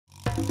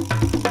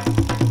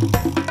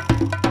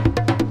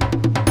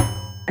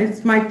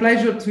It's my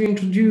pleasure to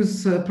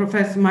introduce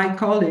my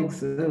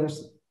colleagues,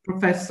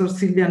 Professor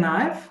Silvia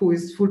Naef, who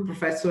is full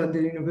professor at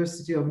the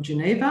University of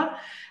Geneva,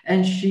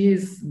 and she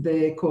is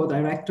the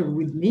co-director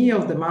with me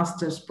of the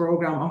master's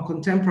program on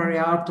contemporary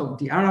art of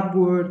the Arab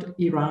world,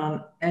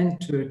 Iran, and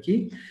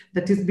Turkey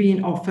that is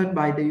being offered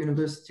by the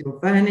University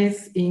of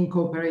Venice in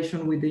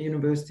cooperation with the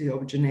University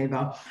of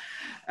Geneva.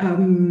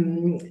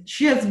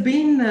 She has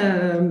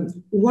been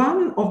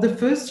one of the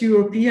first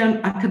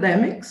European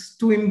academics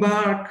to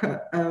embark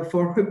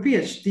for her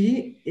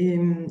PhD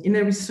in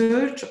a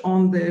research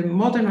on the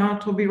modern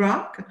art of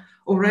Iraq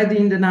already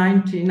in the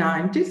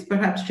 1990s.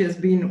 Perhaps she has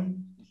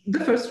been the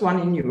first one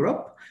in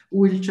Europe.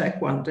 We'll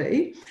check one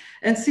day.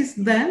 And since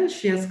then,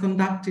 she has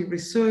conducted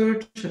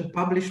research and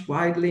published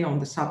widely on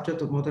the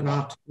subject of modern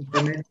art in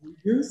the many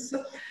regions.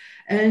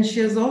 And she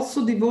has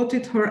also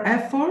devoted her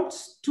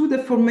efforts to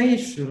the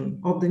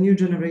formation of the new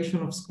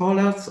generation of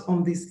scholars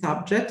on this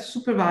subject,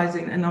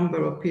 supervising a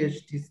number of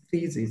PhD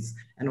theses,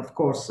 and of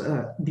course,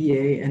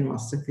 BA and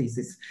master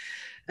theses.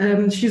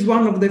 She's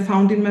one of the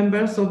founding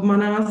members of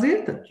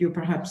Manazir, that you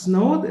perhaps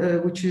know,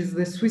 which is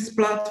the Swiss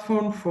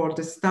platform for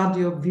the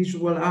study of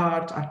visual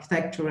art,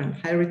 architecture, and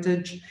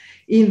heritage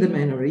in the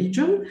MENA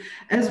region,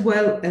 as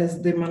well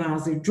as the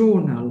Manazir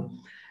Journal.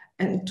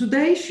 And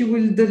today she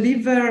will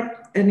deliver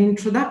an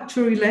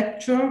introductory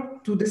lecture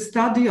to the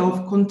study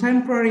of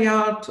contemporary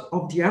art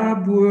of the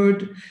Arab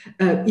world,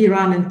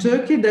 Iran and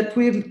Turkey, that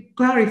will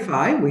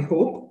clarify, we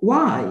hope,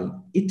 why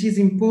it is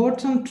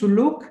important to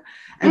look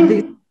at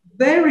this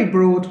very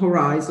broad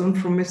horizon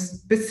from a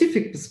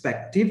specific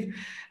perspective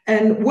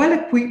and well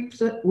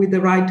equipped with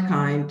the right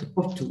kind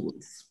of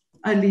tools.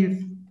 I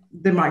leave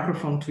the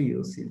microphone to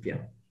you,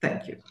 Silvia.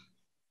 Thank you.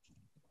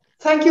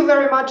 Thank you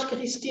very much,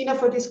 Cristina,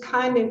 for this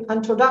kind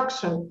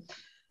introduction.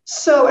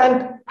 So,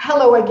 and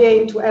hello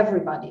again to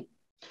everybody.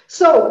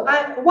 So,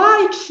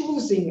 why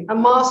choosing a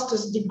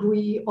master's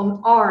degree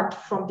on art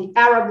from the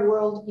Arab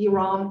world,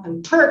 Iran,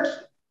 and Turkey?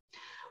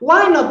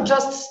 Why not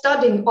just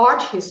studying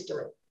art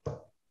history?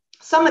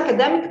 Some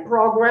academic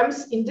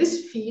programs in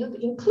this field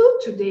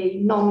include today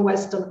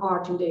non-Western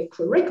art in their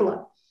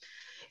curricula.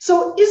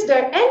 So, is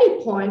there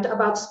any point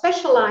about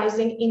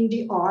specializing in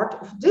the art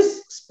of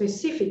this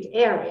specific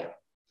area?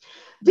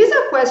 These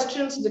are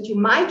questions that you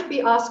might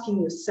be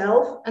asking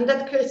yourself and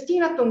that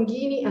Cristina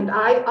Tonghini and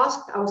I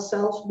asked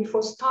ourselves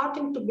before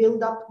starting to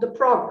build up the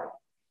program.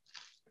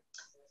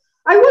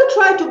 I will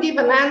try to give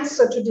an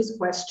answer to these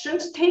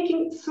questions,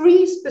 taking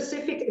 3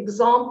 specific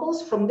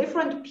examples from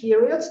different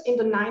periods in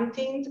the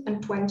 19th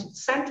and 20th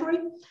century,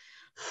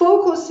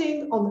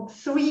 focusing on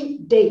 3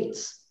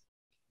 dates.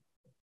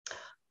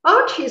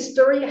 Art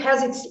history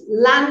has its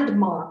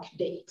landmark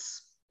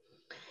dates.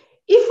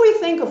 If we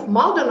think of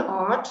modern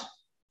art,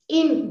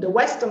 in the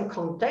Western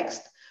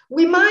context,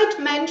 we might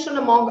mention,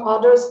 among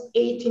others,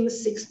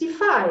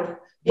 1865,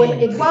 when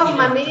Edouard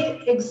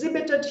Manet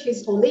exhibited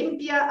his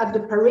Olympia at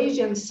the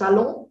Parisian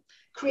Salon,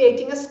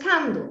 creating a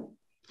scandal.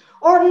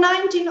 Or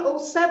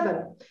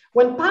 1907,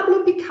 when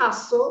Pablo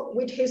Picasso,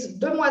 with his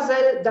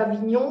Demoiselles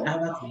d'Avignon,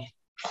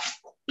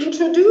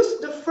 introduced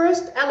the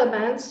first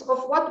elements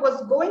of what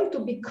was going to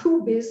be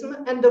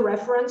Cubism and the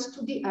reference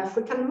to the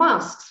African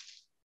masks.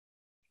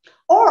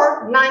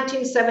 Or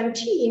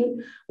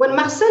 1917, when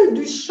Marcel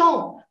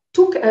Duchamp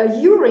took a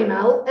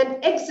urinal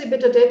and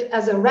exhibited it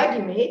as a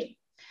ready-made,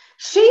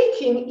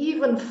 shaking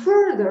even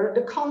further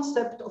the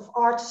concept of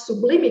art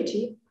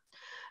sublimity,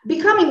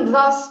 becoming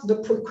thus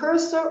the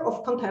precursor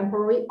of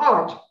contemporary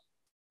art.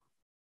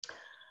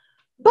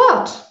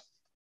 But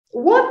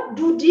what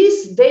do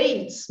these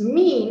dates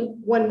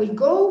mean when we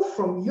go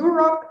from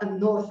Europe and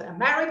North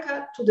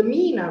America to the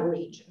MENA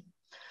region?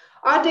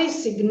 Are they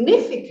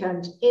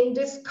significant in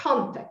this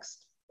context?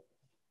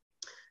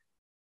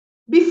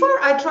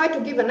 Before I try to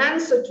give an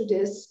answer to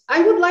this,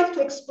 I would like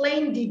to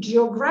explain the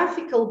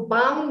geographical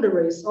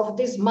boundaries of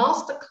this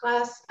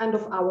masterclass and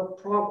of our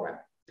program.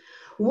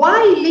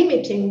 Why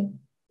limiting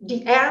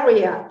the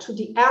area to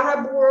the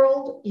Arab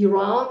world,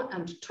 Iran,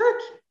 and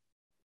Turkey?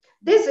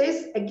 This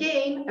is,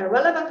 again, a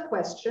relevant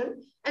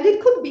question, and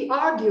it could be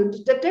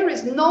argued that there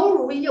is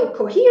no real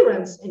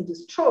coherence in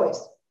this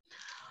choice.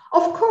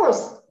 Of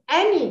course,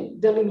 any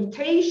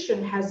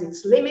delimitation has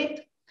its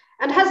limit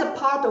and has a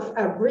part of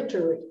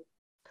arbitrary.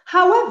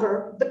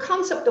 However, the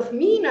concept of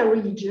MENA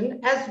region,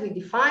 as we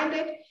defined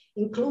it,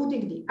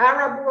 including the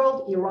Arab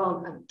world,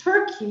 Iran, and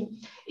Turkey,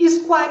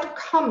 is quite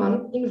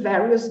common in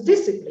various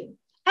disciplines.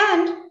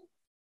 And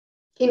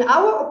in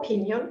our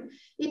opinion,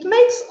 it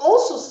makes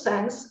also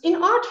sense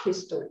in art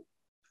history.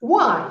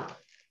 Why?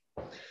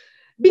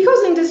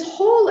 Because in this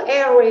whole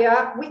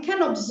area, we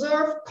can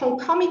observe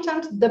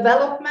concomitant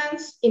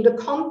developments in the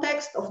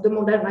context of the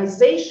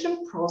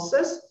modernization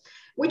process,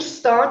 which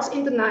starts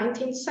in the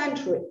 19th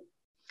century.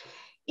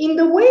 In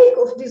the wake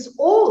of this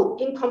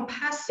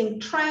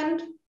all-encompassing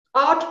trend,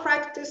 art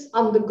practice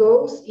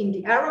undergoes in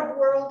the Arab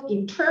world,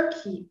 in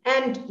Turkey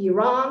and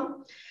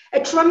Iran, a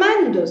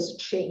tremendous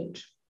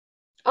change.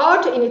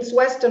 Art in its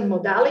Western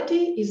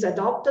modality is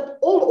adopted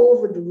all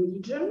over the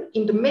region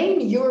in the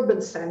main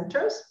urban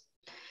centers,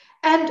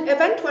 and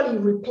eventually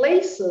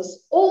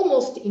replaces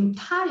almost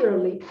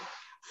entirely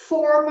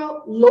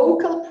formal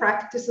local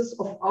practices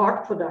of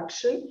art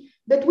production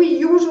that we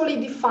usually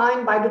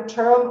define by the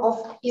term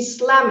of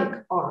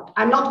Islamic art.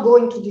 I'm not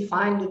going to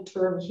define the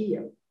term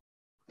here.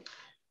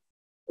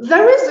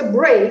 There is a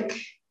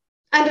break,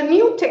 and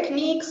new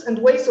techniques and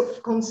ways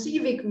of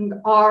conceiving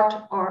art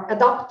are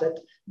adopted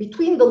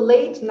between the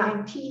late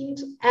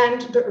 19th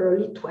and the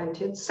early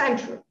 20th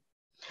century.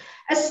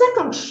 A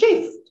second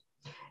shift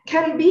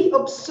can be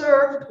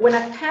observed when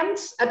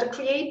attempts at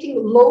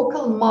creating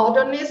local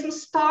modernism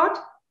start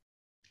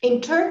in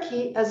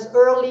Turkey as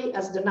early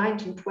as the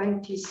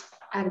 1920s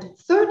and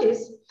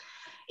 30s,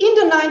 in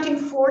the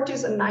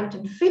 1940s and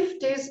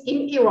 1950s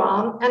in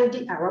Iran and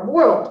the Arab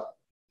world.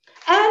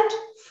 And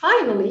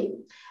finally,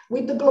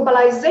 with the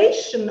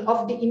globalization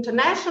of the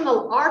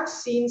international art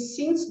scene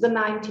since the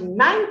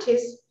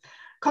 1990s,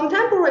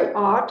 contemporary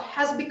art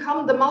has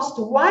become the most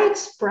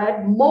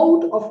widespread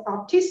mode of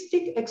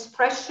artistic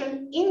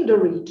expression in the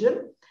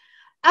region,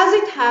 as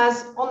it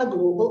has on a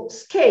global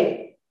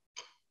scale.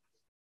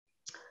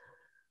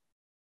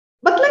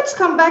 But let's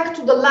come back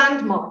to the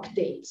landmark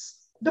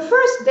dates. The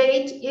first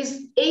date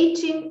is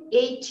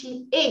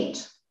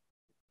 1888,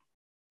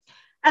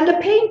 and a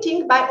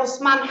painting by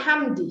Osman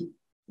Hamdi,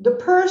 the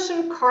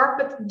Persian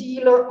carpet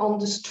dealer on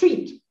the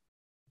street.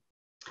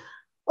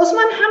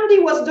 Osman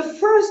Hamdi was the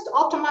first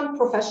Ottoman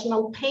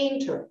professional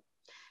painter.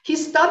 He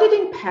studied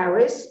in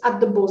Paris at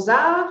the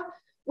Beaux-Arts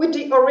with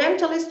the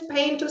Orientalist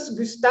painters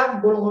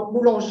Gustave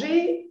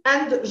Boulanger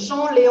and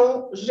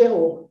Jean-Léon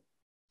Gérôme.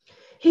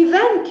 He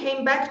then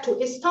came back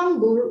to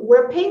Istanbul,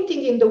 where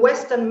painting in the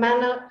Western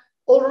manner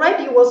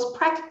already was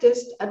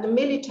practiced at the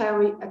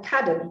military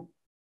academy,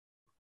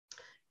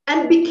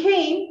 and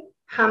became,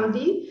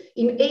 Hamdi,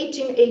 in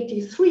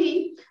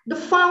 1883, the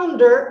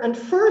founder and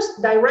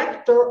first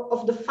director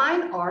of the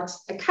Fine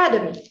Arts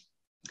Academy.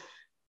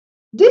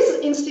 This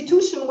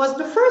institution was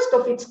the first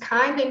of its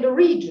kind in the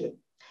region.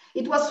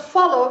 It was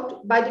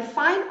followed by the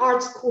Fine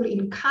Arts School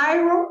in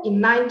Cairo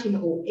in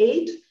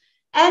 1908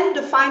 and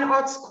the Fine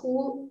Arts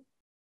School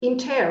in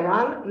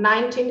Tehran,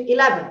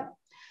 1911.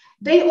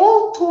 They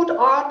all taught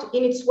art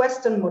in its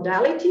Western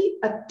modality,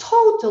 a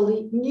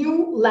totally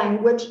new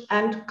language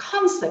and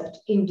concept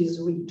in this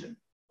region.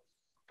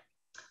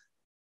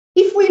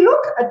 If we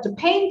look at the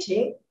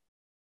painting,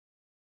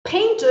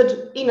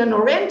 painted in an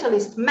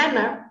Orientalist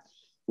manner,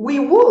 we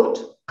would,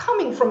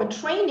 coming from a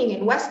training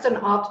in Western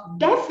art,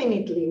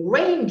 definitely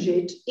range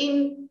it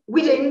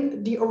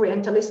within the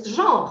Orientalist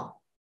genre.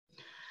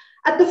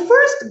 At the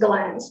first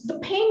glance, the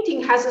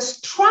painting has a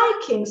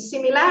striking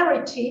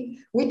similarity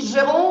with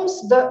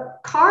Gérôme's The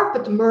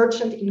Carpet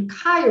Merchant in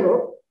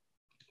Cairo,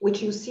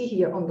 which you see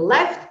here on the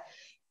left,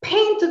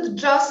 painted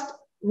just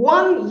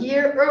 1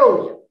 year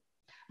earlier.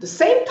 The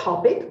same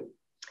topic,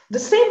 the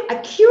same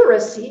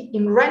accuracy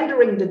in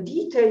rendering the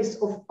details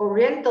of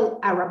Oriental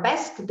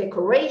arabesque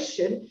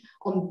decoration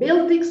on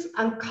buildings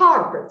and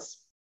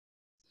carpets.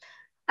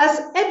 As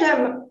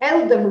Edhem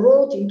Eldem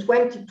wrote in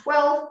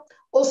 2012,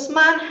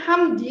 Osman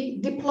Hamdi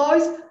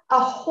deploys a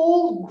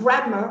whole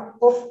grammar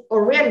of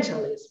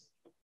Orientalism.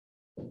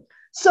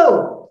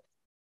 So,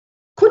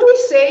 could we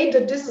say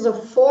that this is a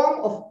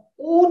form of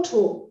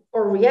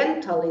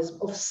auto-Orientalism,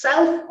 of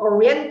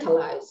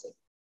self-Orientalizing?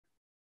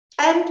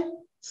 And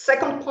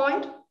second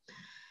point,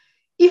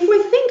 if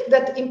we think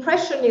that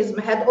Impressionism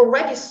had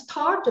already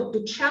started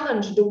to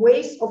challenge the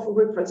ways of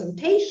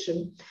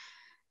representation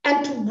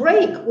and to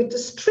break with the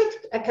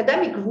strict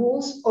academic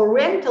rules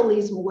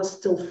Orientalism was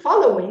still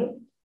following,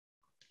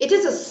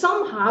 is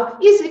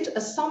it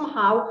a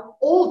somehow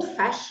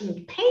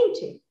old-fashioned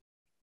painting?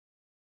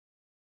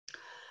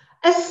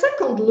 A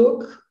second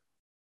look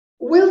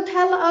will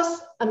tell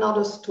us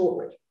another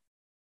story.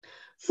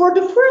 For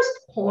the first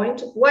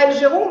point, while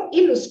Gérôme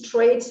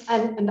illustrates,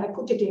 and I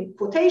put it in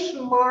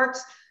quotation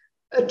marks,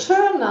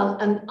 eternal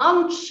and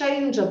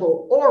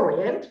unchangeable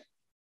Orient,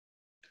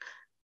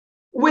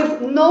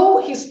 with no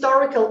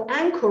historical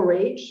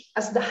anchorage,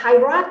 as the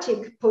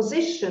hieratic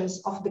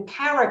positions of the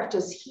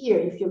characters here,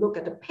 if you look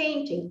at the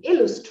painting,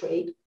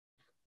 illustrate,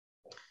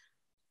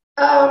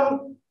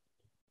 Osman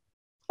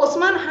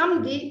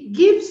Hamdi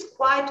gives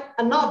quite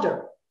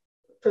another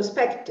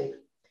perspective.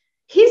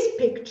 His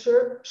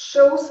picture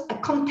shows a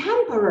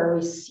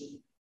contemporary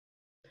scene.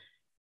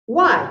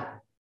 Why?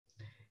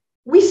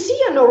 We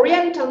see an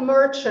Oriental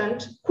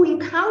merchant who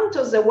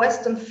encounters a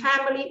Western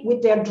family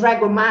with their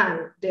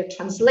dragoman, their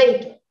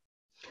translator.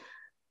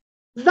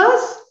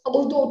 Thus,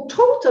 although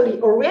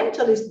totally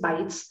Orientalist by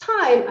its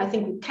style, I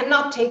think we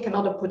cannot take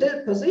another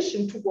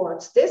position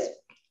towards this.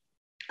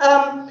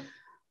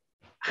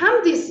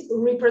 Hamdi's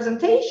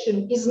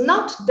representation is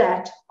not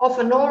that of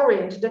an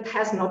Orient that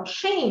has not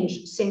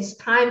changed since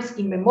times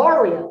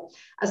immemorial,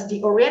 as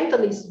the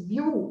Orientalist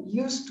view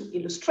used to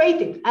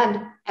illustrate it.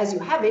 And as you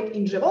have it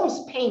in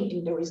Gérôme's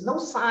painting, there is no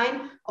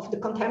sign of the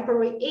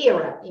contemporary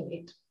era in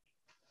it.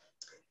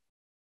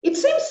 It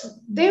seems,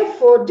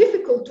 therefore,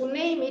 difficult to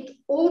name it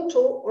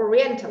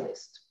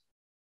auto-Orientalist.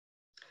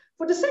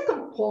 For the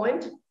second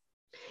point,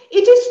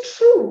 it is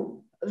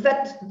true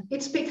that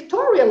its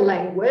pictorial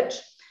language,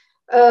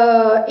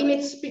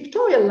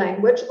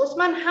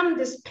 Osman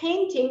Hamdi's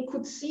painting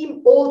could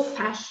seem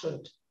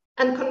old-fashioned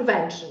and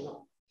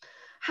conventional.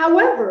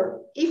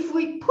 However, if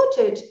we put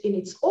it in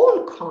its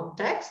own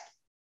context,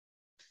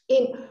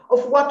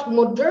 of what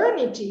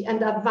modernity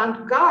and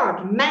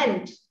avant-garde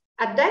meant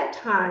at that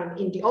time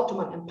in the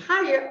Ottoman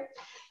Empire,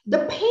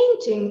 the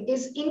painting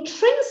is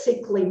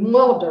intrinsically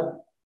modern.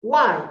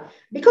 Why?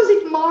 Because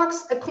it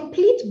marks a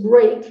complete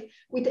break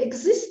with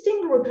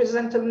existing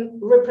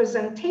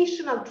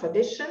representational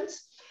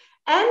traditions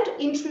and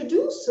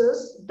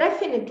introduces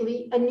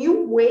definitely a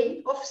new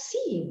way of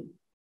seeing.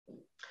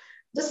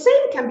 The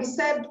same can be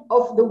said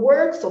of the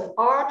works of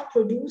art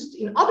produced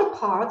in other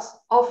parts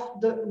of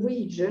the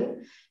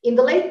region in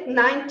the late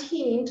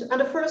 19th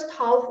and the first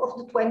half of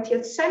the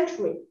 20th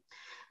century,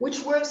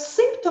 which were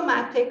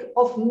symptomatic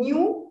of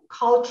new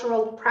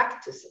cultural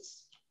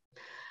practices.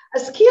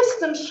 As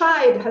Kirsten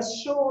Scheid has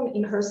shown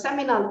in her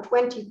seminal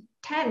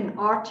 2010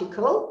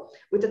 article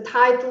with the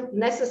title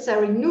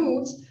Necessary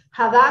Nudes,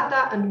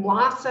 Hadata and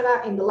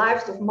Muasara in the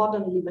Lives of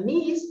Modern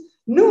Lebanese,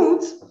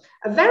 nudes,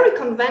 a very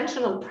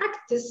conventional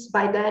practice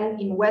by then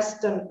in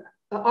Western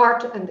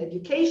art and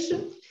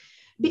education,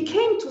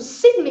 became to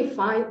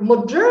signify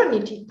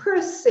modernity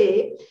per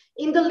se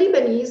in the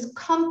Lebanese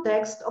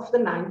context of the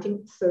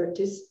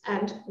 1930s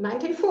and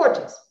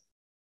 1940s.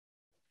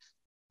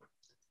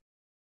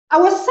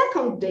 Our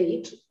second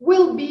date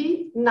will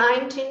be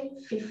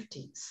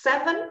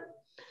 1957,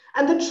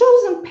 and the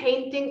chosen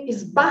painting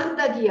is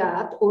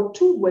Baghdadiyat, or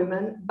Two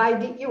Women, by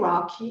the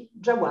Iraqi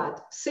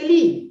Jawad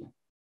Selim.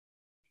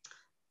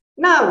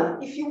 Now,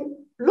 if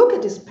you look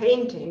at his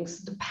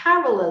paintings, the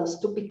parallels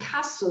to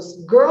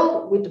Picasso's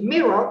Girl with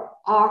Mirror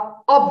are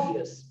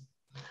obvious.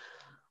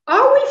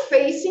 Are we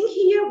facing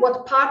here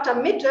what Parta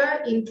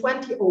Mitter in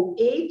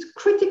 2008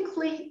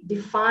 critically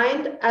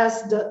defined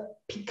as the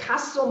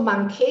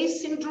Picasso-Manqué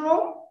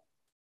syndrome?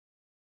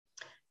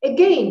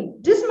 Again,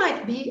 this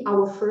might be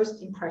our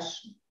first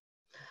impression.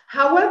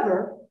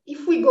 However,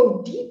 if we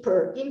go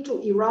deeper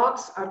into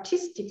Iraq's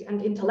artistic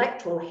and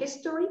intellectual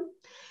history,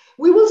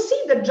 we will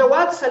see that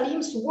Jawad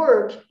Salim's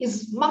work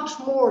is much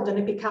more than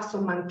a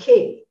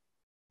Picasso-Manqué.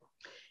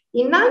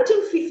 In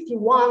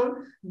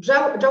 1951,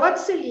 Jawad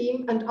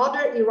Salim and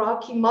other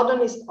Iraqi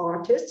modernist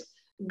artists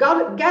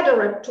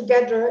gathered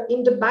together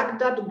in the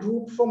Baghdad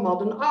Group for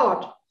Modern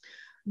Art.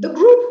 The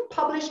group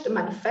published a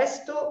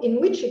manifesto in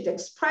which it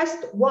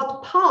expressed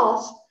what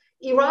path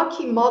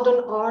Iraqi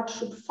modern art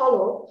should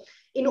follow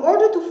in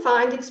order to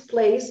find its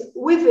place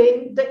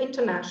within the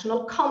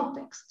international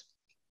context.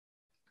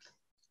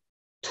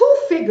 Two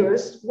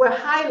figures were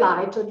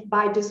highlighted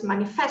by this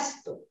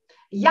manifesto.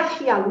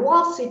 Yahya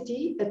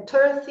al-Wasiti, a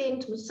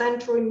 13th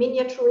century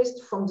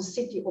miniaturist from the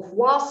city of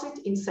Wasit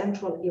in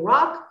central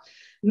Iraq,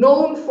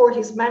 known for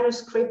his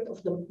manuscript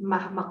of the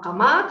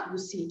Maqamat, you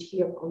see it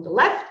here on the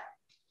left.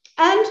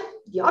 And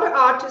the other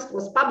artist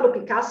was Pablo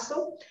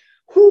Picasso,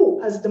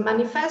 who, as the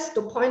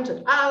manifesto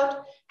pointed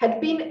out,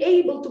 had been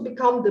able to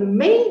become the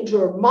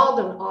major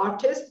modern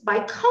artist by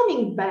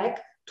coming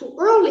back to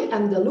early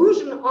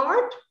Andalusian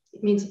art,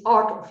 it means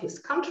art of his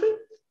country,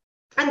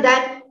 and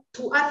then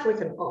to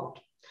African art.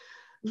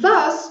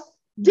 Thus,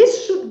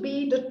 this should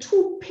be the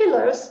two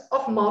pillars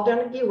of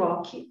modern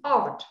Iraqi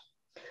art.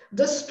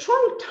 The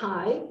strong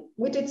tie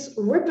with its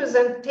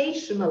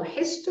representational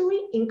history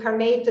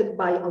incarnated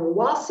by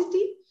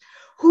al-Wasiti,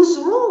 whose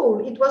role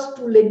it was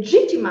to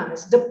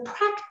legitimize the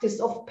practice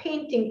of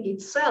painting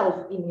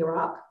itself in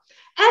Iraq,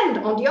 and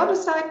on the other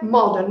side,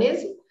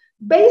 modernism,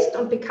 based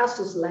on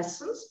Picasso's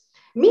lessons,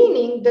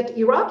 meaning that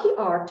Iraqi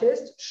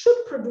artists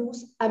should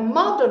produce a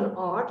modern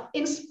art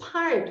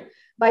inspired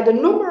by the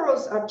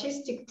numerous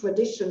artistic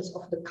traditions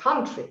of the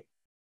country.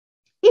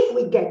 If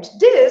we get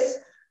this,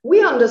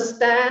 we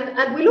understand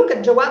and we look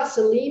at Jawad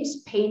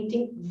Salim's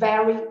painting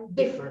very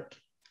different.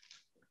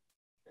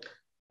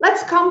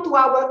 Let's come to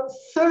our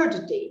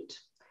third date,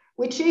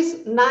 which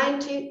is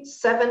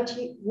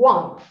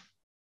 1971.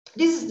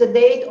 This is the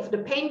date of the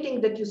painting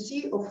that you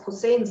see of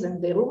Hossein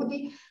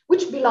Zenderoudi,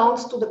 which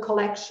belongs to the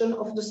collection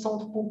of the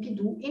Centre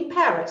Pompidou in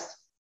Paris.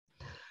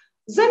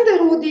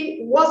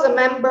 Zenderoudi was a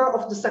member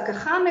of the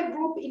Sakakhane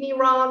group in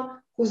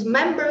Iran, whose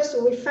members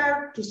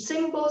referred to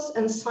symbols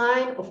and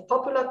signs of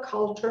popular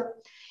culture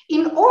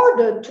in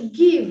order to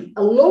give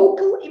a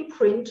local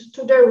imprint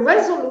to their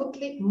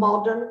resolutely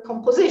modern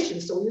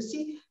composition. So you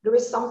see, there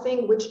is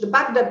something which the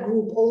Baghdad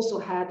group also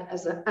had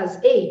as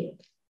aim.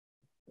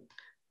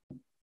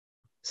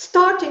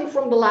 Starting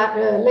from the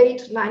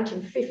late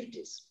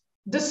 1950s,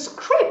 the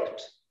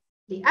script,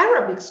 the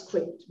Arabic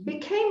script,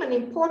 became an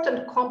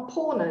important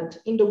component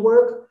in the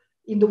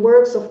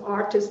works of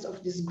artists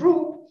of this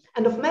group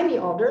and of many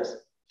others.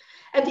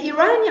 And the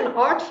Iranian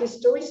art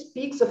history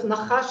speaks of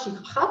Nakhashi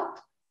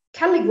Khat,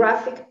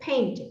 calligraphic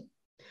painting.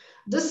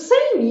 The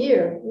same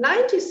year,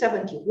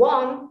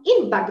 1971,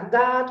 in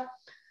Baghdad,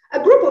 a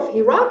group of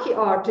Iraqi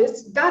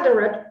artists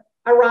gathered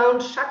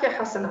around Shaki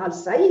Hassan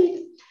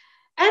al-Said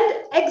and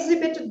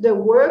exhibited their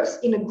works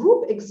in a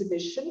group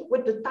exhibition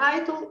with the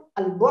title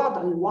Al-Bu'd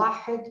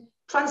al-Wahid,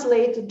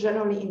 translated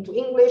generally into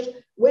English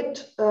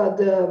with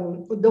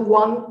the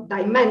one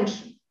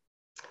dimension.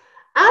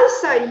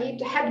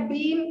 Al-Said had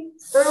been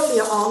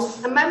earlier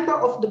on a member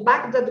of the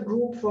Baghdad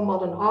Group for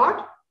Modern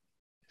Art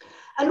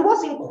and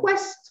was in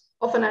quest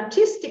of an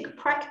artistic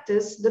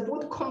practice that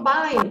would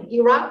combine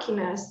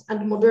Iraqiness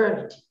and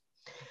modernity.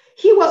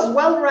 He was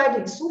well read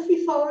in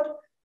Sufi thought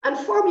and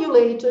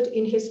formulated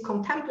in his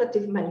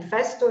contemplative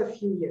manifesto a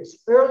few years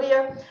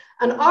earlier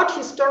an art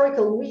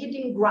historical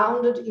reading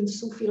grounded in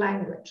Sufi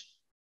language.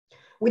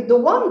 With the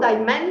one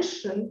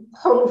dimension,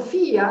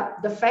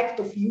 Hurufiyya, the fact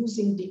of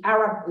using the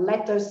Arab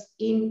letters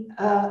in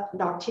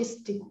an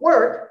artistic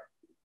work,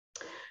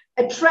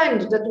 a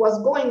trend that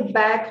was going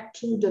back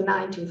to the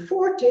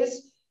 1940s,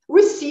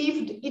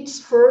 received its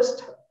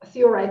first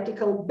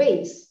theoretical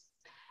base.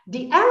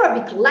 The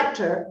Arabic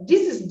letter,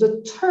 this is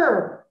the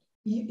term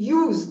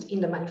used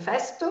in the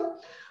manifesto,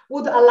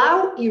 would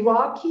allow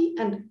Iraqi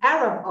and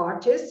Arab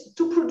artists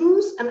to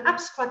produce an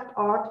abstract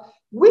art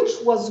which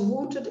was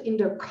rooted in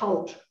their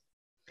culture.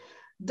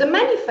 The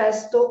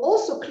manifesto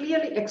also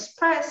clearly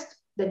expressed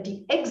that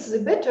the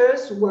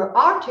exhibitors were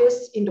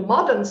artists in the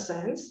modern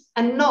sense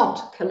and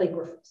not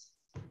calligraphers.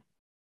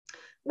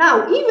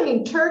 Now, even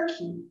in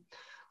Turkey,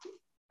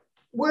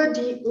 where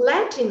the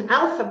Latin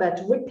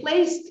alphabet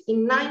replaced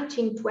in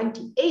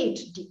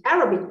 1928 the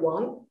Arabic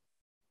one,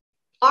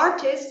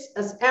 artists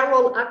as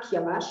Erol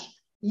Akyavaş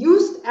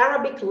used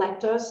Arabic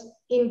letters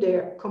in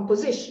their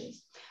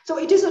compositions. So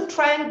it is a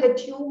trend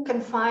that you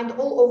can find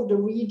all over the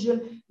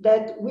region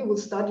that we will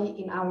study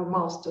in our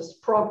master's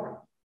program.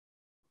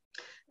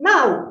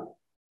 Now,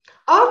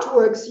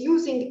 artworks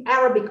using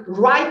Arabic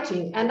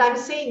writing, and I'm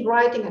saying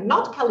writing and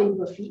not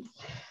calligraphy,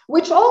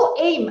 which all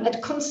aim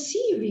at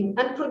conceiving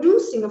and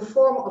producing a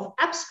form of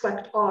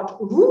abstract art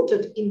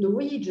rooted in the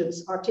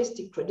region's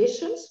artistic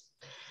traditions,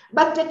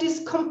 but that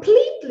is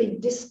completely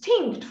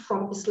distinct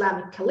from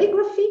Islamic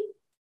calligraphy.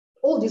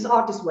 All these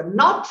artists were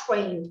not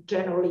trained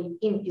generally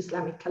in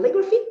Islamic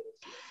calligraphy,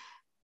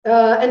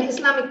 and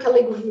Islamic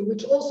calligraphy,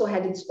 which also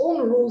had its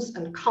own rules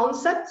and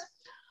concepts,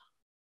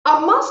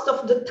 are most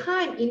of the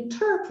time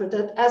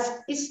interpreted as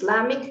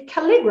Islamic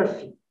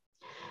calligraphy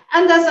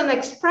and as an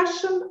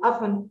expression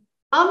of an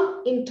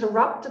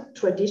uninterrupted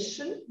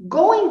tradition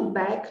going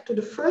back to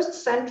the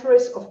first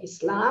centuries of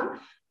Islam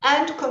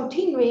and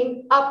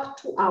continuing up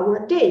to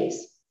our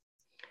days.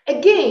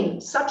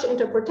 Again, such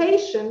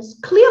interpretations,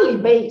 clearly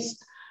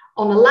based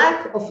on a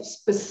lack of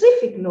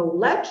specific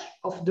knowledge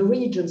of the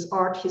region's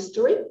art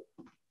history,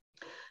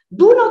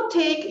 do not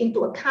take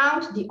into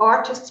account the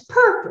artist's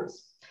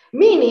purpose,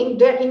 meaning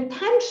their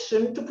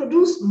intention to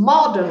produce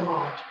modern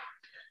art,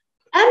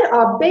 and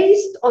are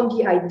based on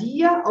the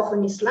idea of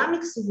an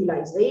Islamic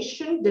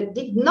civilization that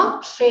did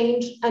not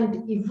change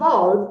and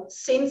evolve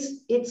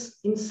since its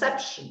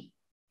inception.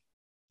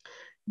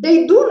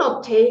 They do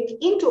not take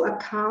into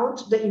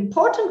account the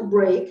important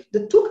break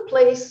that took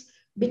place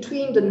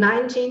between the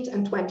 19th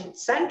and 20th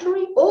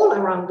century all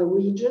around the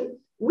region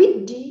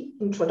with the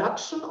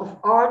introduction of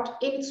art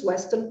in its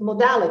Western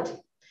modality,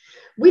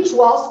 which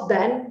was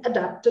then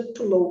adapted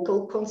to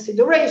local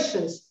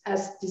considerations,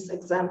 as these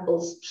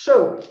examples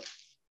show.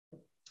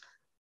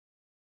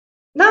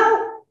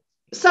 Now,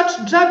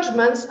 such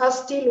judgments are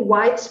still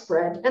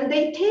widespread, and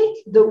they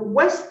take the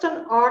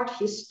Western art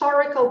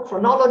historical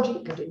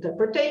chronology and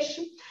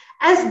interpretation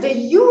as the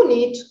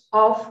unit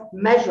of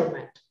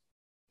measurement.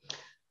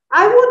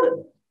 I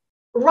would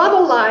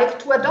rather like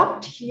to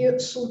adopt here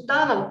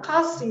Sultan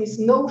al-Qasimi's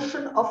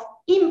notion of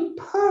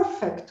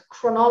imperfect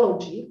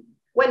chronology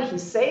when he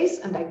says,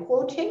 and I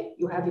quote him,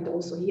 you have it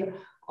also here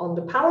on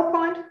the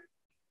PowerPoint,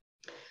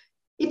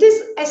 "It is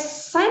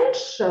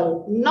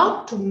essential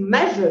not to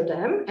measure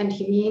them," and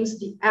he means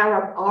the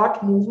Arab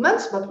art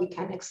movements, but we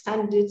can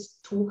extend it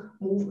to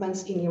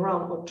movements in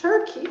Iran or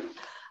Turkey,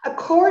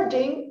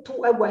 "according to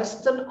a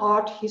Western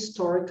art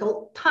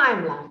historical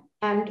timeline,"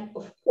 end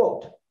of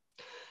quote.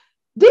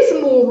 These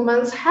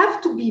movements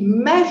have to be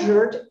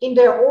measured in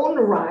their own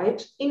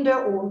right, in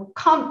their own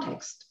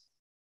context.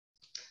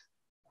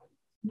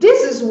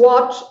 This is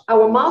what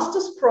our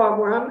master's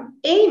program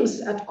aims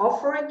at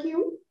offering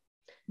you: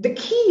 the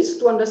keys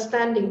to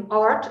understanding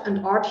art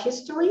and art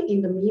history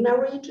in the MENA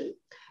region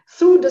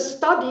through the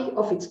study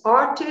of its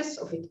artists,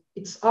 of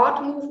its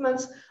art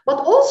movements, but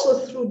also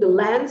through the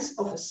lens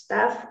of a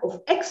staff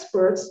of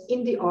experts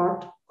in the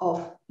art of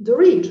the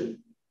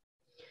region.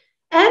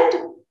 And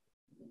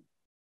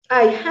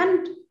I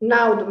hand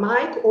now the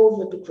mic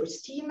over to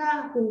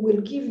Cristina, who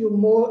will give you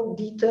more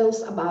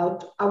details about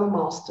our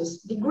master's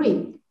degree.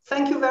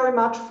 Thank you very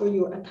much for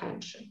your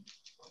attention.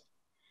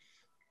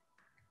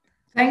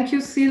 Thank you,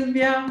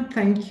 Silvia.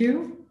 Thank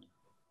you.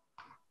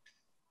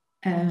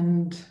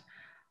 And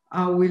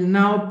I will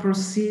now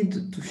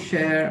proceed to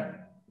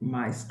share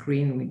my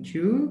screen with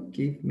you.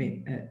 Give me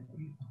a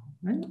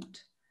moment.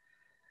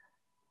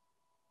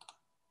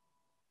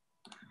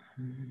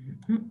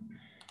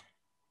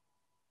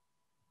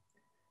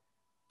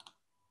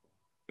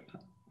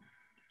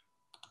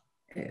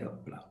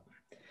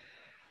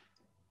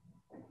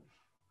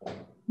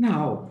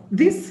 Now,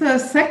 this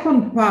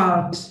second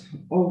part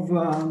of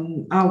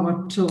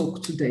our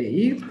talk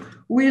today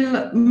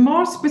will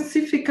more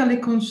specifically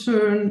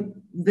concern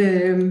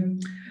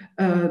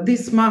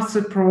this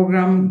master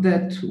program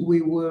that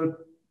we were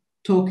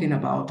talking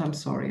about. I'm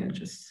sorry, I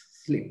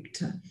just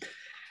slipped.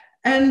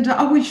 And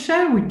I will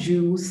share with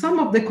you some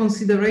of the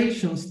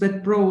considerations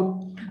that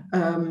brought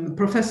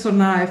Professor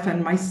Naif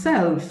and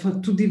myself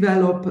to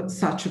develop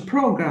such a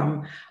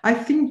program. I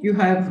think you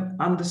have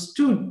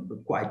understood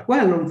quite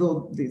well,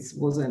 although this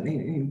was an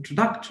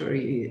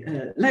introductory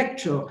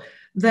lecture,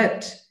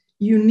 that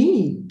you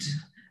need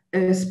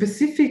a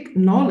specific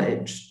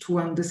knowledge to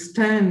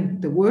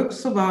understand the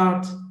works of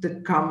art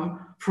that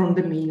come from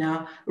the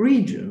MENA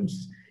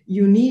regions.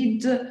 You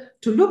need to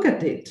look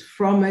at it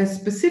from a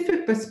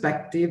specific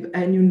perspective,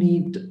 and you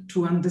need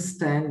to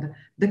understand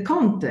the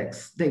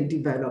context they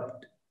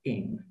developed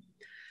in.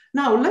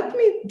 Now, let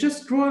me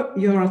just draw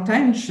your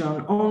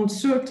attention on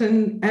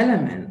certain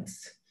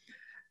elements.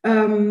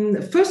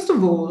 First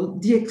of all,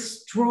 the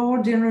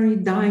extraordinary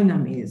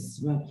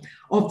dynamism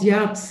of the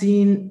art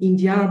scene in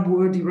the Arab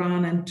world,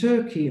 Iran and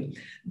Turkey,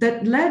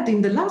 that led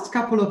in the last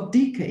couple of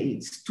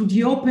decades to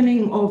the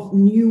opening of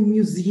new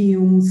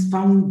museums,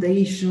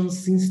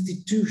 foundations,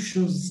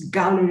 institutions,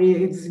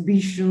 gallery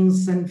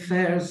exhibitions and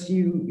fairs,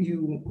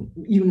 you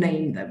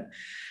name them.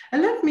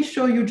 And let me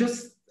show you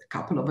just a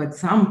couple of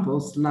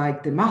examples,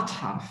 like the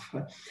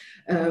Mathaf,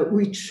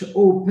 which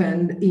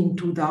opened in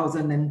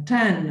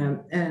 2010,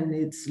 and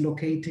it's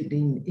located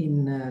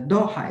in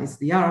Doha. It's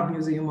the Arab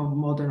Museum of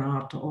Modern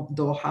Art of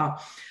Doha,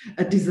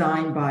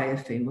 designed by a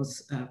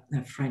famous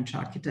French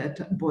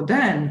architect,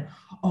 Baudin.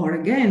 Or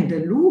again, the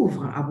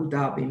Louvre, Abu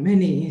Dhabi.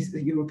 Many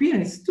European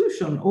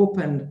institutions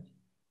opened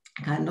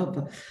kind of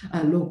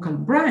a local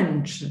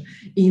branch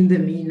in the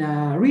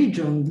MENA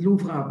region.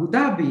 Louvre Abu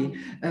Dhabi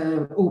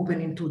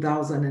opened in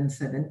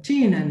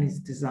 2017 and is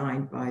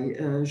designed by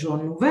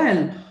Jean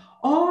Nouvel.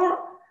 Or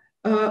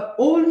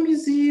all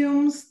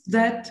museums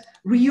that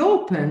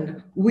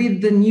reopened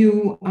with the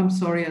new, I'm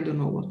sorry, I don't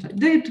know what I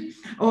did,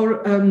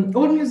 or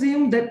all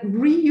museums that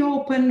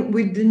reopened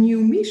with the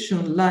new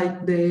mission,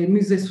 like the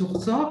Musée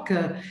Sursock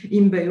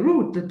in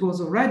Beirut, that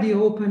was already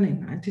open in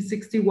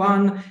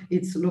 1961.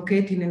 It's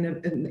located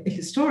in a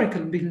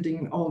historical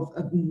building of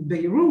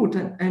Beirut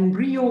and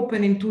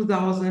reopened in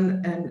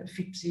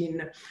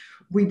 2015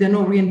 with an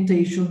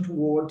orientation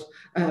toward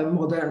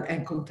modern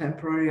and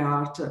contemporary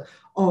art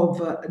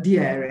of the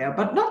area.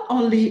 But not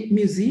only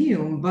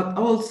museum, but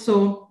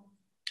also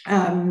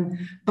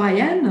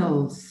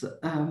biennals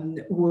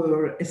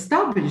were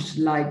established,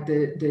 like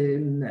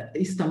the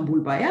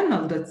Istanbul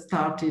Biennale that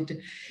started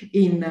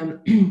in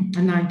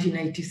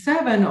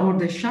 1987, or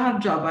the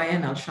Sharjah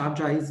Biennale.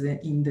 Sharjah is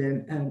in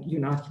the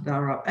United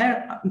Arab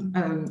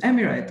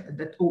Emirates,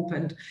 that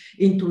opened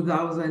in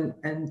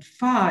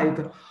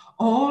 2005,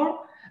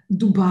 or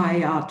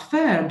Dubai Art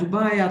Fair.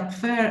 Dubai Art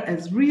Fair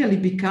has really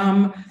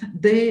become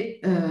the,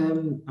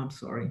 I'm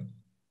sorry,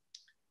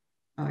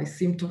 I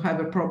seem to have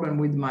a problem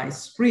with my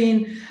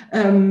screen,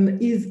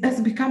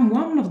 has become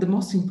one of the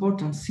most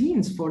important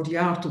scenes for the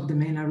art of the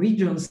MENA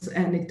regions,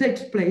 and it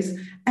takes place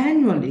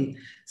annually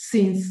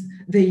since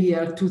the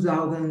year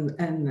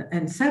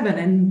 2007,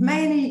 and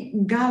many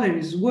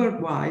galleries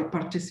worldwide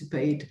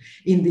participate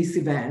in this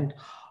event.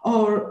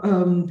 Or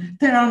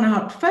Tehran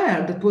Art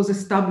Fair, that was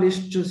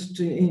established just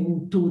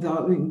in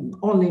 2000,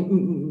 only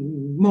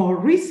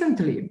more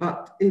recently,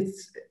 but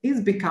it's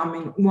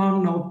becoming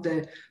one of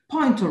the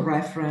point of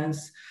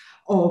reference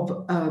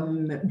of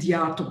the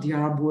art of the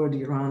Arab world,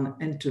 Iran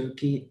and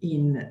Turkey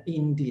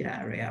in the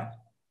area.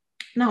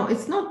 Now,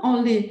 it's not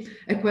only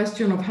a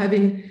question of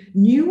having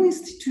new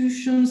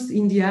institutions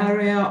in the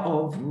area,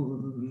 of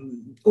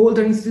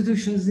older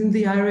institutions in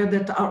the area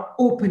that are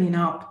opening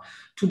up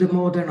to the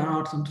modern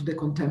art and to the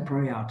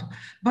contemporary art,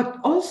 but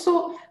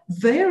also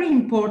very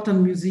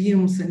important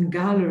museums and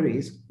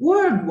galleries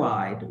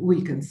worldwide,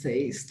 we can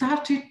say,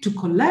 started to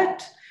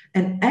collect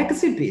and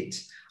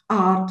exhibit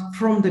art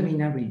from the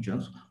MENA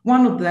regions.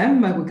 One of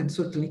them, we can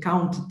certainly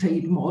count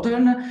Tate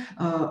Modern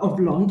of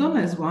London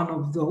as one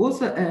of those.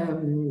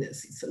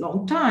 Since a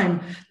long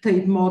time,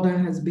 Tate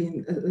Modern has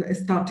been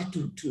started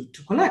to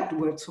collect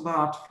works of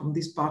art from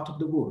this part of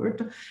the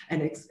world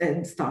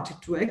and started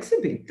to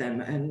exhibit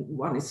them. And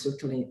one is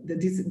certainly,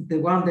 the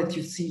one that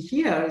you see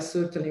here is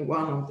certainly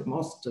one of the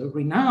most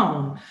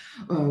renowned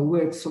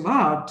works of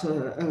art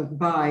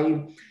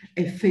by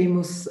a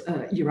famous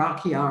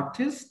Iraqi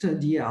artist,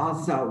 Dia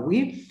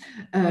Azawi,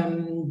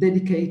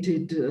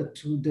 dedicated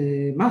to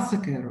the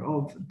massacre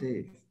of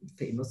the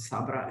famous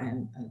Sabra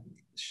and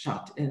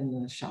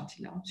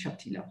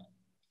Shatila.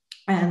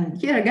 And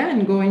here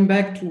again, going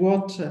back to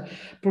what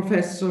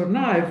Professor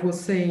Naif was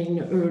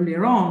saying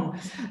earlier on,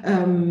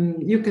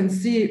 you can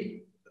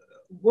see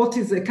what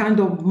is a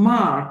kind of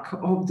mark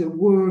of the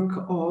work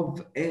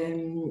of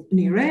an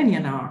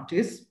Iranian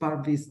artist,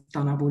 Parviz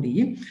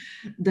Tanavoli,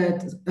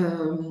 that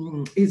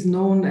is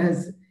known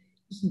as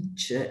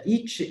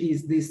each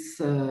is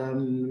this,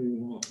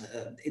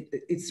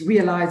 it's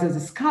realized as a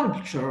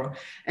sculpture,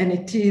 and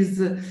it is,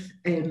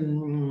 it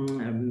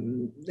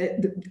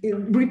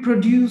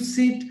reproduced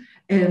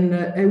and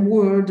a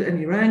word, an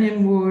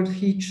Iranian word,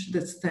 each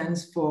that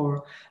stands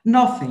for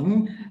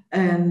nothing.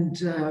 And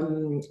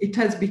it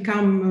has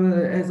become,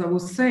 as I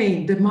was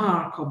saying, the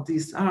mark of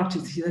this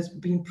artist. He has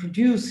been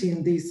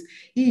producing this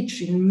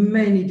each in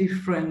many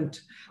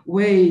different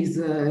ways,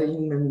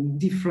 in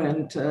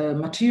different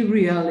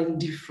material, in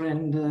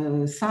different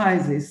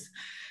sizes.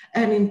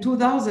 And in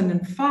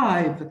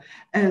 2005,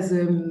 as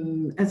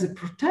a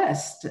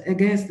protest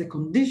against the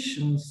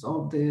conditions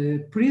of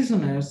the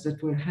prisoners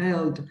that were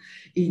held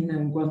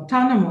in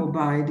Guantanamo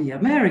by the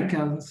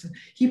Americans,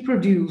 he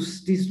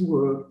produced this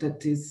work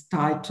that is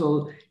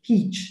titled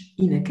Each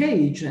in a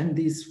Cage. And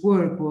this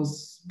work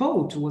was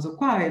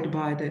acquired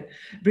by the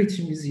British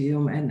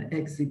Museum and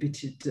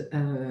exhibited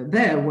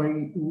there,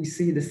 where we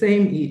see the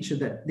same each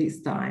that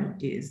this time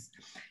is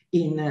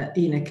in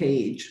a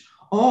cage.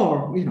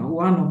 Or, you know,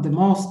 one of the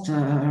most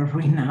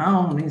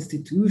renowned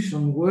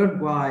institutions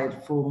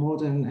worldwide for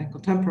modern and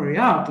contemporary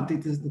art,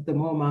 this is the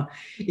MoMA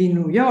in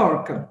New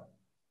York,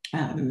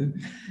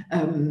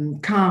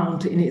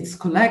 count in its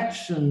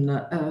collection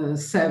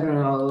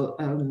several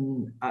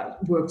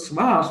works of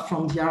art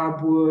from the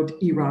Arab world,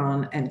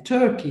 Iran, and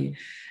Turkey.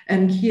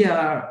 And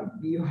here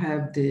you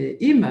have the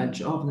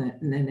image of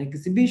an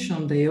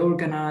exhibition they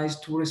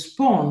organized to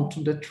respond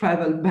to the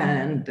travel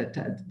ban that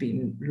had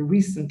been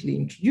recently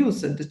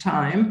introduced at the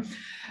time.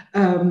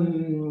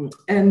 And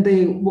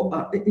in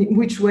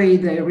which way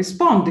they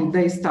responded?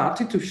 They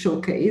started to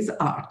showcase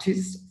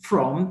artists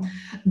from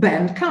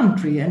banned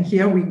country. And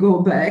here we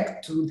go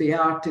back to the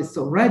artists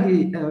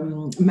already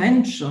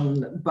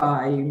mentioned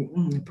by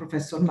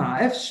Professor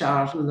Naef,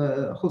 Charles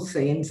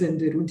Hossein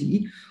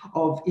Zenderoudi,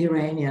 of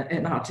Iranian,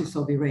 an artist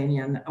of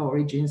Iranian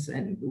origins.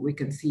 And we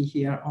can see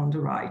here on the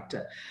right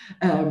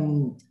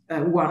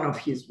one of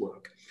his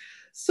work.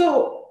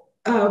 So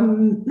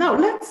now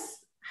let's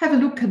have a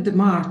look at the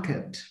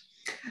market.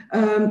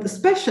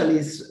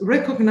 Specialists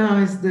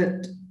recognize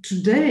that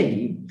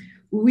today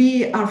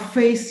we are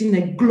facing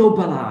a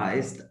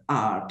globalized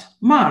art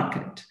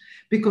market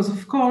because,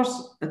 of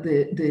course,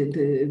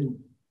 the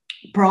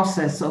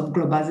process of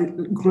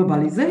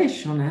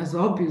globalization has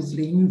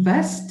obviously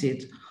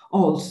invested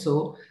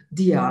also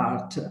the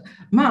art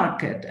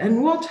market.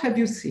 And what have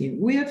you seen?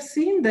 We have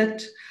seen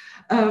that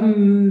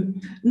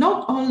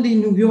not only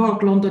New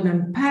York, London,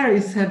 and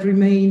Paris have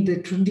remained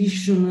the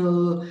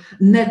traditional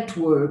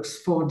networks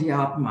for the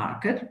art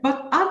market,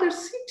 but other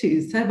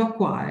cities have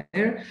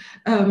acquired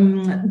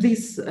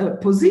this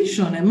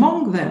position.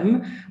 Among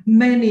them,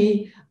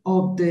 many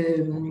of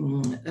the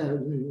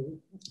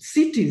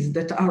cities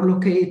that are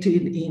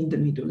located in the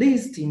Middle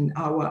East, in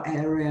our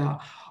area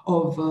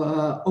of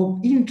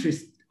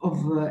interest.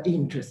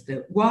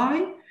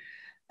 Why?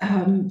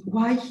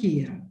 Why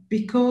here?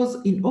 Because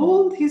in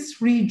all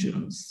these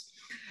regions,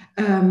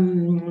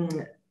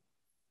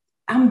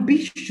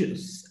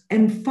 ambitious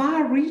and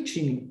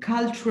far-reaching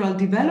cultural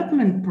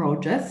development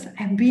projects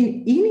have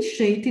been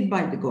initiated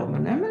by the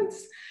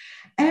governments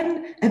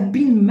and have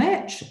been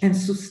matched and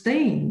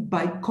sustained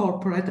by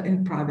corporate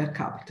and private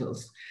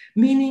capitals,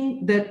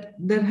 meaning that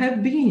there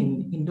have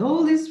been in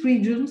all these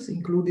regions,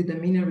 including the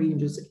MENA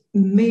regions,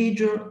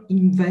 major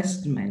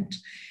investment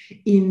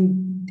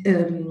in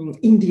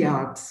the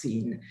art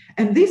scene.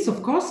 And this,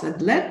 of course,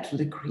 had led to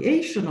the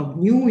creation of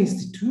new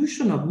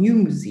institutions, of new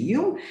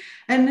museums,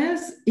 and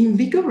has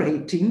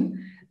invigorating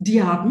the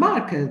art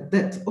market.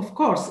 That, of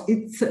course,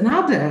 it's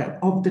another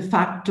of the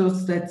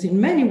factors that in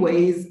many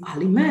ways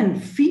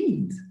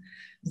feed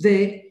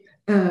the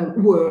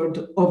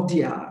world of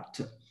the art.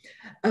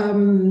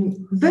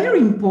 Very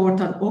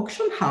important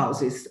auction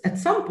houses at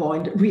some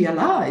point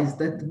realized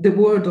that the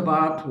world of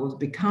art was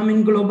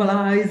becoming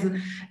globalized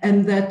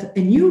and that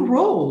a new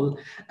role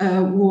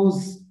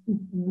was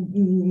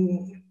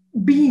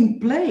being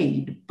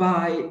played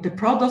by the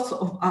products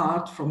of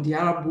art from the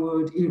Arab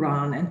world,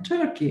 Iran, and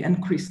Turkey.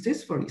 And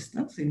Christie's, for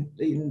instance,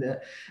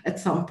 at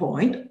some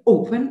point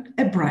opened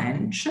a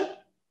branch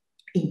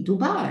in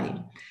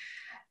Dubai.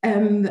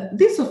 And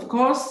this, of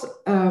course,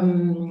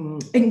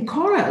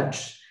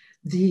 encouraged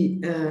the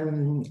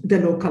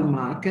local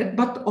market,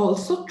 but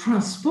also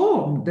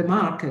transformed the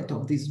market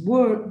of these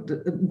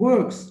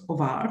works of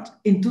art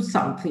into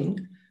something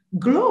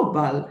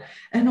global.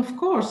 And of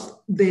course,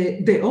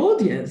 the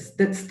audience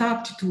that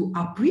started to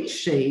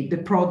appreciate the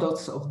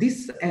products of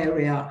this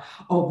area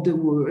of the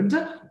world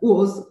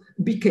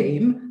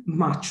became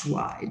much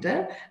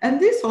wider. And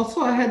this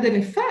also had an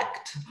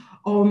effect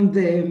on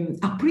the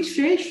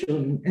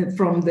appreciation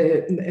from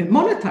the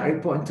monetary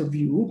point of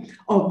view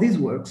of these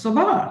works of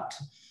art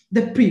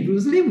that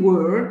previously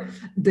were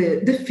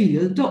the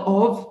field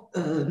of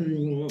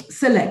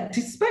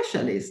selected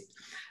specialists.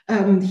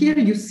 Here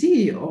you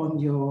see on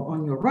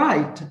your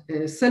right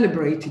a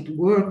celebrated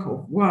work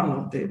of one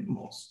of the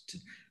most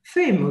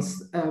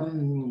famous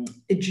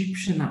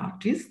Egyptian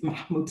artists,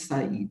 Mahmoud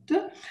Said,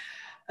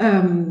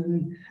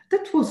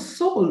 that was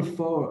sold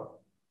for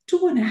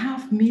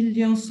 2.5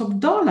 million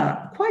dollars,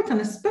 quite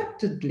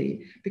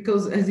unexpectedly,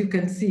 because as you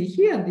can see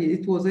here,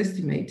 it was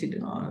estimated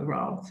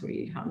around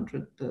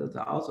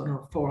 300,000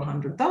 or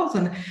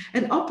 400,000.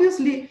 And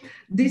obviously,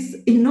 this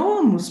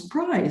enormous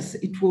price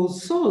it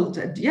was sold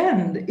at the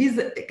end is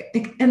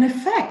an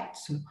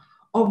effect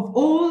of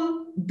all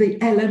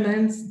the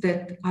elements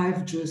that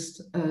I've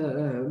just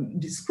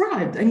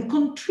described, and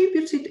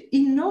contributed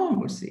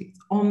enormously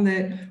on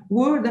the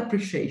world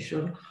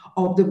appreciation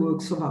of the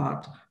works of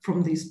art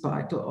from this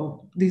part of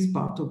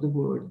the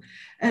world.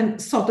 And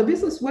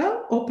Sotheby's as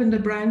well opened a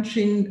branch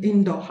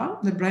in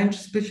Doha. The branch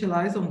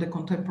specialized on the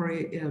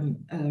contemporary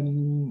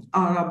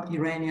Arab,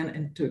 Iranian,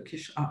 and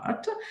Turkish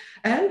art.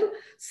 And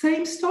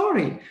same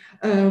story.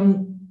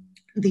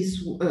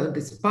 This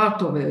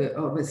part of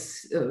a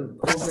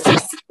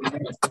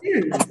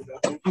series of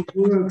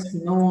works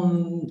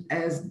known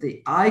as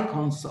the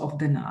Icons of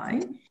the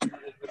Nile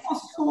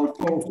was sold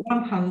for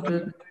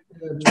 $100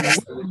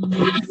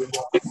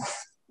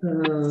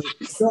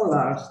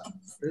 dollars.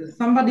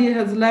 Somebody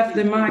has left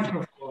the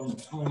microphone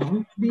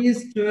on.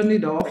 Please turn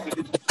it off.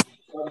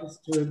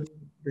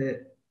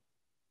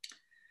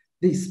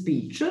 The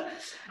speech.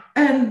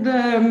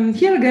 And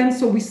here again,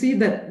 so we see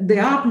that the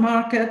art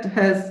market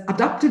has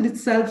adapted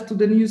itself to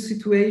the new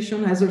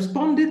situation, has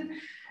responded,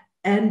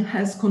 and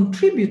has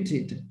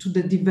contributed to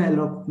the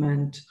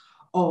development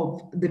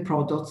of the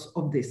products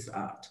of this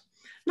art.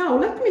 Now,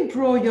 let me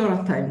draw your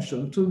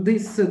attention to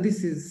this.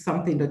 This is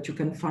something that you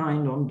can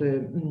find on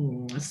the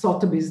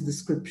Sotheby's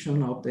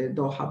description of the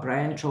Doha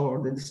branch,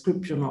 or the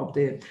description of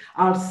the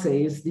art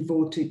sales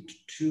devoted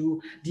to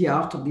the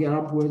art of the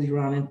Arab world,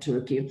 Iran and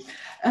Turkey.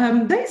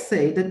 They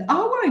say that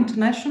our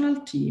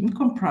international team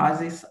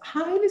comprises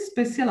highly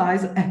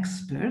specialized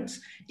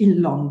experts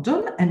in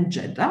London and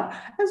Jeddah,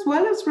 as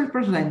well as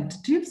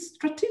representatives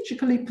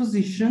strategically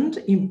positioned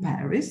in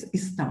Paris,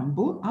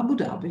 Istanbul, Abu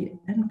Dhabi,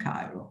 and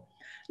Cairo.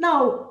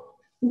 Now,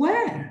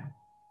 where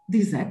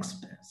these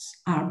experts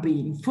are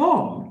being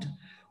formed,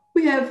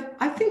 we have,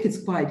 I think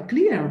it's quite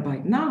clear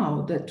by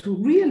now that to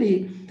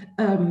really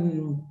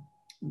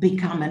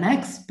become an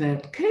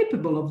expert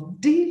capable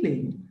of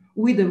dealing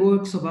with the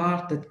works of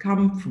art that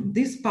come from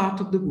this part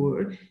of the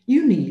world,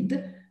 you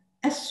need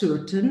a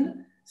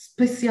certain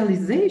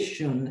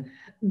specialization.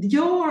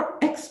 Your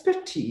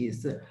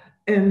expertise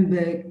in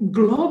the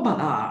global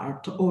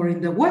art or in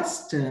the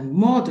Western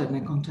modern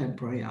and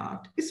contemporary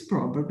art is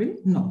probably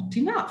not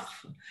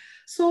enough.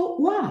 So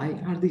why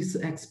are these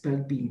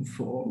experts being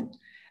formed?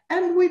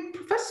 And with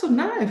Professor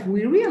Naif,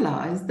 we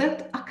realized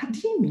that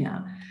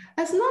academia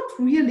has not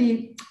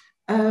really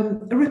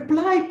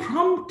replied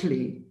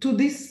promptly to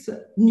this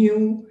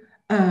new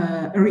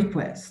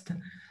request.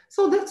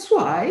 So that's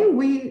why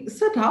we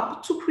set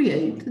up to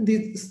create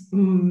this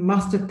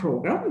master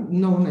program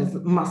known as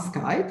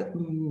CAIT,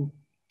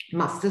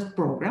 master's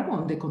program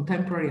on the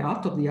contemporary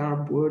art of the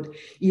Arab world,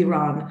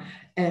 Iran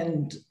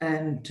and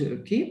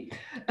Turkey,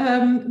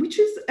 which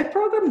is a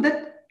program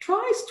that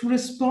tries to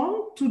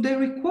respond to the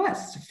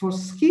requests for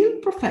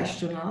skilled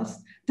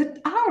professionals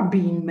that are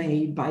being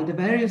made by the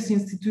various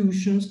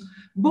institutions,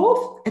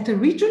 both at a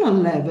regional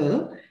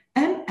level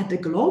and at the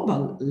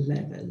global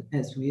level,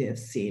 as we have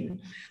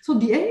seen. So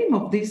the aim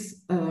of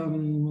this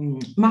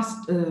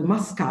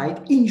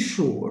CAIT, in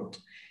short,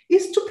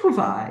 is to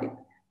provide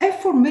a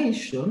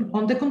formation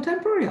on the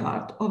contemporary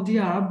art of the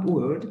Arab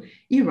world,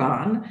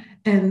 Iran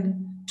and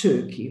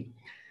Turkey.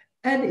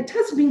 And it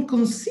has been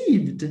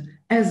conceived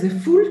as a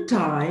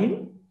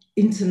full-time,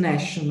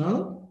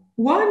 international,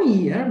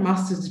 one-year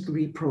master's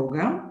degree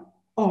program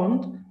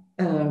on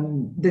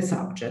the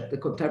subject, the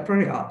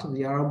contemporary art of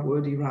the Arab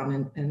world,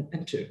 Iran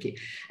and Turkey.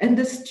 And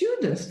the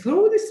students,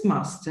 through this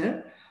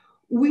master,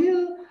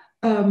 will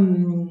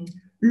learn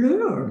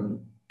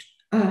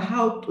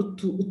how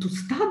to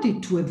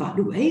study, to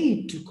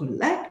evaluate, to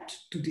collect,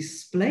 to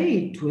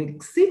display, to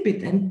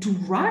exhibit, and to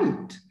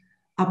write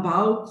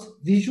about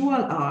visual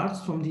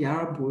arts from the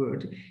Arab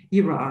world,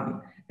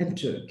 Iran and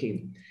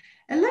Turkey.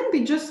 And let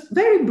me just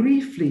very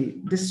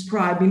briefly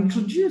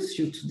introduce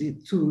you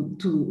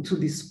to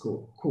this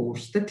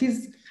course that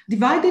is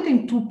divided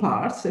in two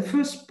parts. A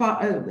first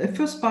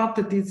part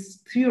that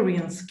is theory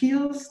and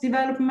skills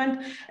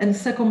development, and a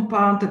second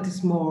part that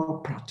is more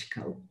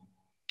practical.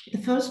 The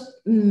first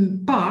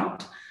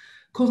part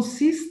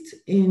consists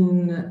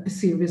in a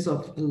series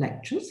of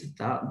lectures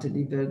that are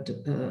delivered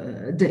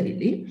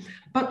daily,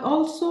 but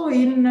also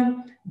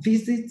in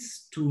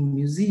visits to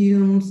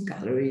museums,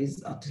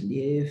 galleries,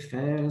 ateliers,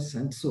 fairs,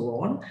 and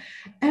so on.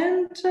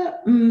 And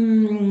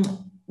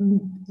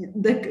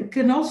they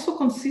can also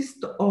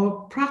consist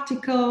of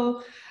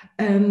practical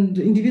and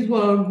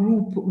individual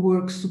group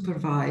work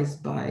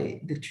supervised by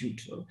the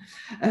tutor.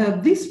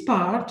 This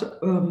part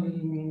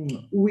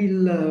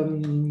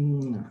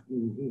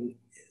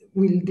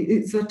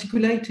it's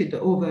articulated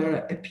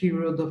over a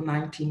period of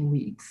 19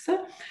 weeks,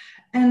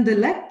 and the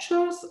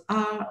lectures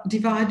are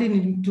divided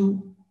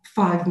into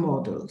 5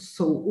 modules,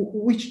 so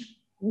which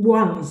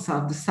ones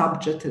are the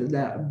subjects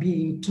that are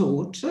being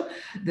taught.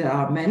 There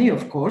are many,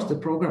 of course, the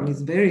program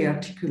is very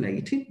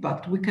articulated,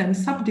 but we can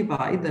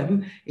subdivide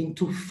them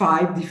into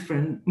 5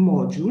 different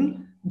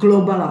modules.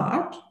 Global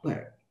art,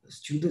 where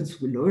students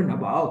will learn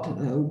about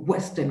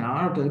Western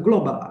art,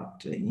 global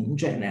art in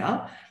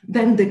general.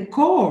 Then the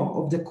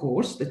core of the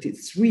course, that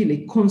it's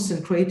really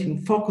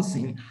concentrating,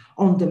 focusing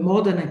on the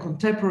modern and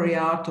contemporary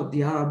art of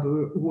the Arab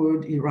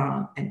world,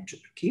 Iran and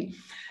Turkey.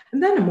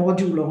 And then a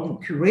module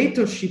on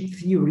curatorship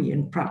theory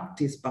and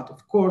practice, but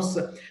of course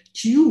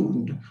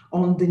tuned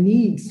on the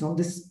needs, on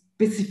the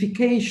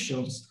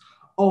specifications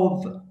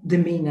of the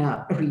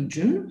MENA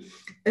region.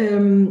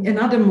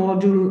 Another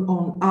module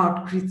on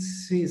art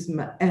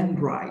criticism and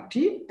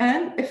writing,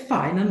 and a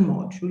final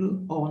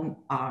module on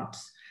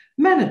arts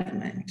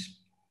management.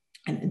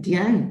 And at the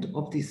end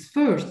of this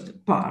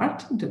first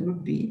part, there will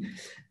be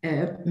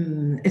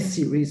a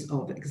series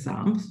of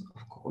exams,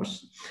 of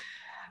course.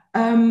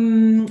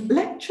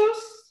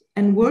 Lectures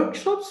and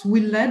workshops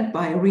will be led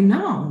by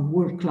renowned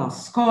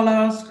world-class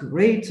scholars,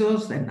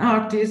 curators, and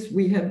artists.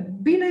 We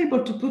have been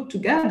able to put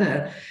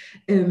together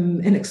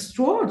an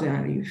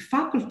extraordinary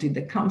faculty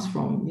that comes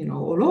from,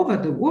 all over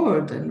the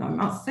world. And I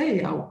must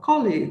say, our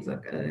colleagues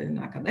and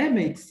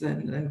academics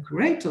and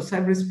curators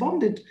have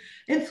responded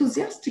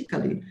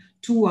enthusiastically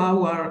to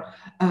our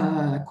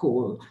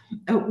call.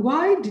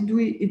 Why did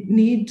we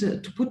need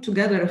to put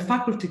together a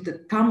faculty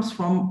that comes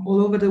from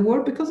all over the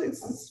world? Because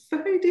it's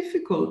very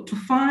difficult to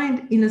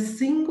find in a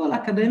single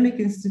academic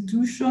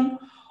institution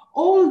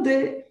all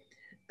the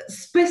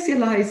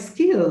specialized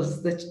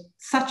skills that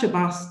such a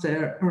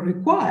master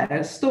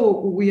requires.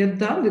 So we have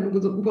done,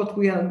 what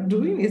we are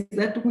doing is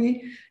that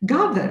we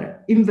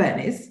gather in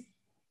Venice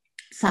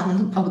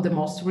some of the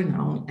most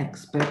renowned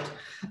experts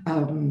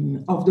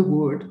of the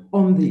world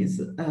on these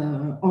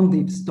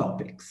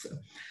topics.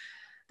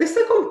 The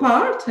second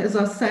part, as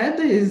I said,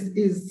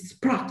 is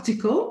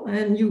practical,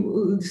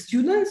 and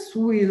students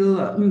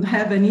will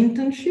have an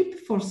internship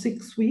for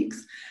 6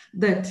 weeks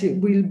that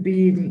will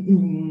be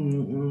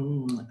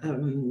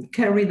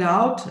carried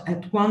out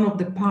at one of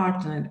the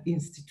partner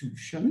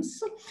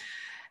institutions.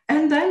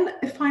 And then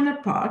a final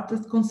part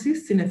that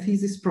consists in a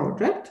thesis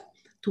project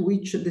to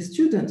which the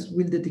students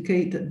will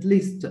dedicate at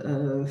least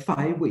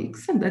 5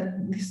 weeks, and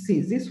that this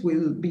thesis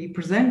will be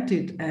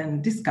presented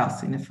and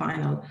discussed in a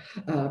final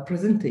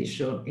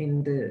presentation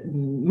in the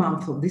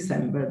month of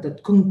December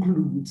that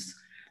concludes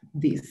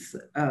this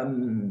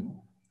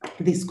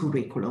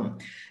curriculum.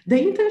 The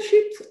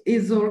internship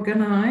is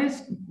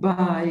organized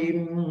by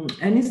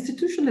an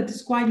institution that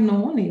is quite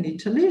known in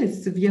Italy.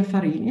 It's Via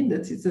Farini,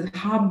 that is a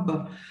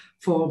hub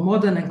for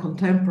modern and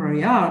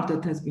contemporary art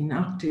that has been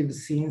active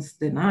since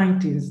the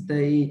 90s.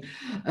 They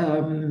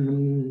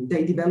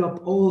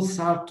develop all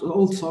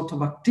sorts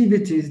of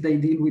activities. They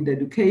deal with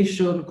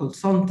education,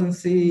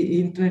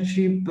 consultancy,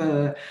 internship.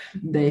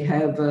 They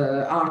have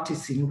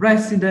artists in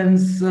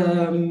residence.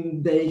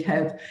 They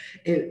have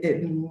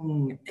a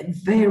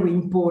very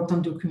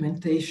important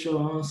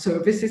documentation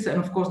services.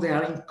 And of course, they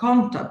are in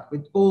contact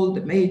with all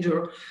the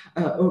major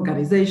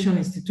organizations,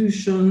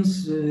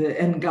 institutions,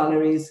 and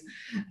galleries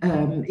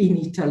in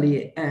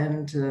Italy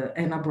and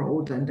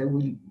abroad, and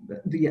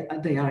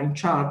they are in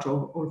charge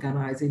of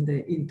organizing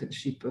the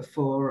internship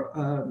for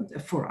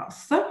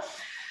us.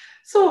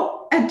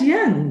 So at the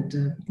end,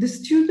 the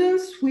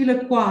students will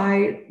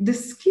acquire the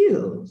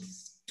skills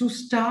to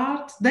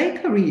start their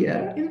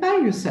career in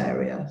various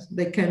areas.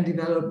 They can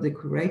develop the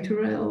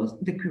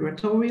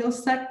curatorial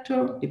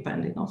sector,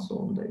 depending also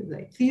on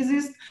their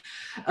thesis,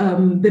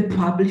 the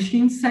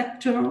publishing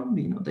sector.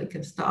 They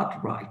can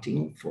start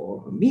writing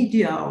for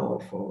media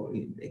or for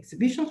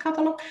exhibition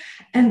catalog,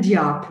 and the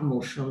art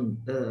promotion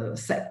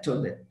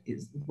sector, that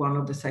is one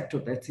of the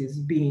sectors that is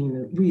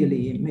being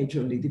really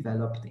majorly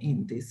developed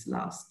in this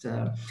last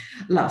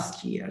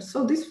year.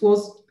 So this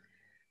was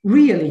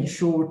really, in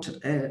short,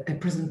 a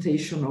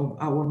presentation of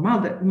our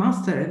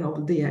master and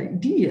of the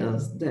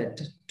ideas that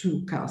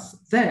took us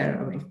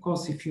there. But of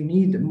course, if you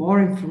need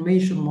more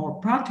information, more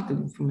practical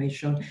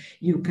information,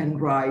 you can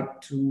write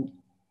to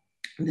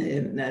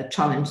the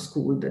Challenge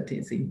School that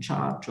is in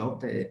charge of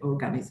the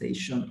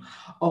organization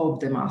of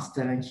the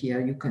master. And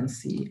here you can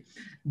see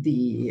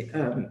the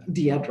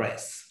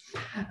address.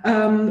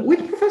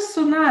 With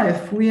Professor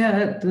Naef, we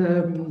had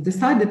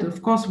decided,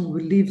 of course, we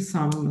will leave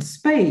some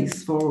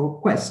space for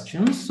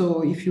questions.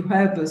 So if you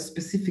have a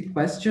specific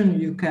question,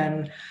 you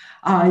can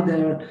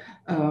either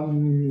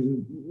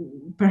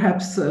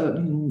perhaps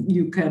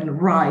you can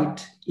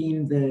write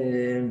in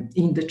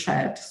the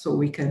chat so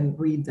we can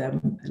read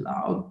them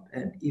aloud,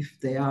 and if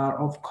they are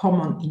of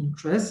common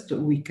interest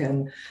we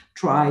can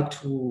try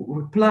to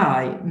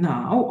reply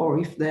now, or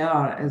if they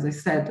are, as I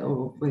said,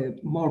 of a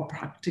more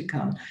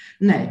practical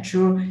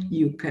nature,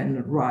 you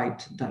can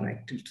write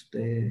directly to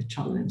the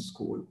Challenge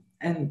School.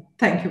 And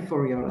thank you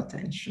for your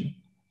attention.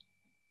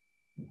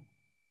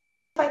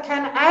 If I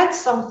can add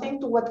something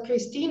to what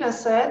Cristina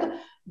said,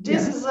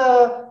 This is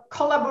a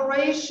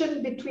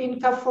collaboration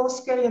between CAIT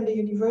Foscari and the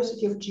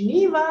University of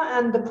Geneva,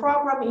 and the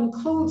program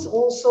includes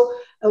also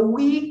a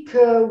week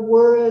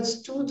where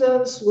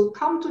students will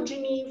come to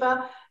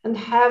Geneva and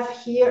have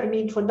here an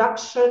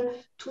introduction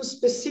to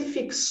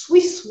specific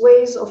Swiss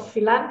ways of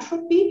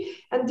philanthropy.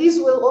 And this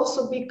will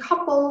also be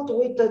coupled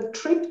with a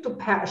trip to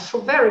Paris, a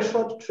very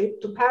short trip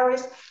to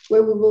Paris,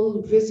 where we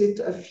will visit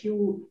a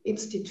few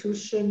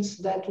institutions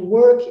that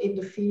work in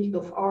the field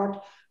of art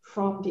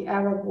from the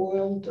Arab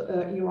world,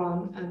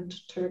 Iran and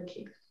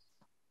Turkey.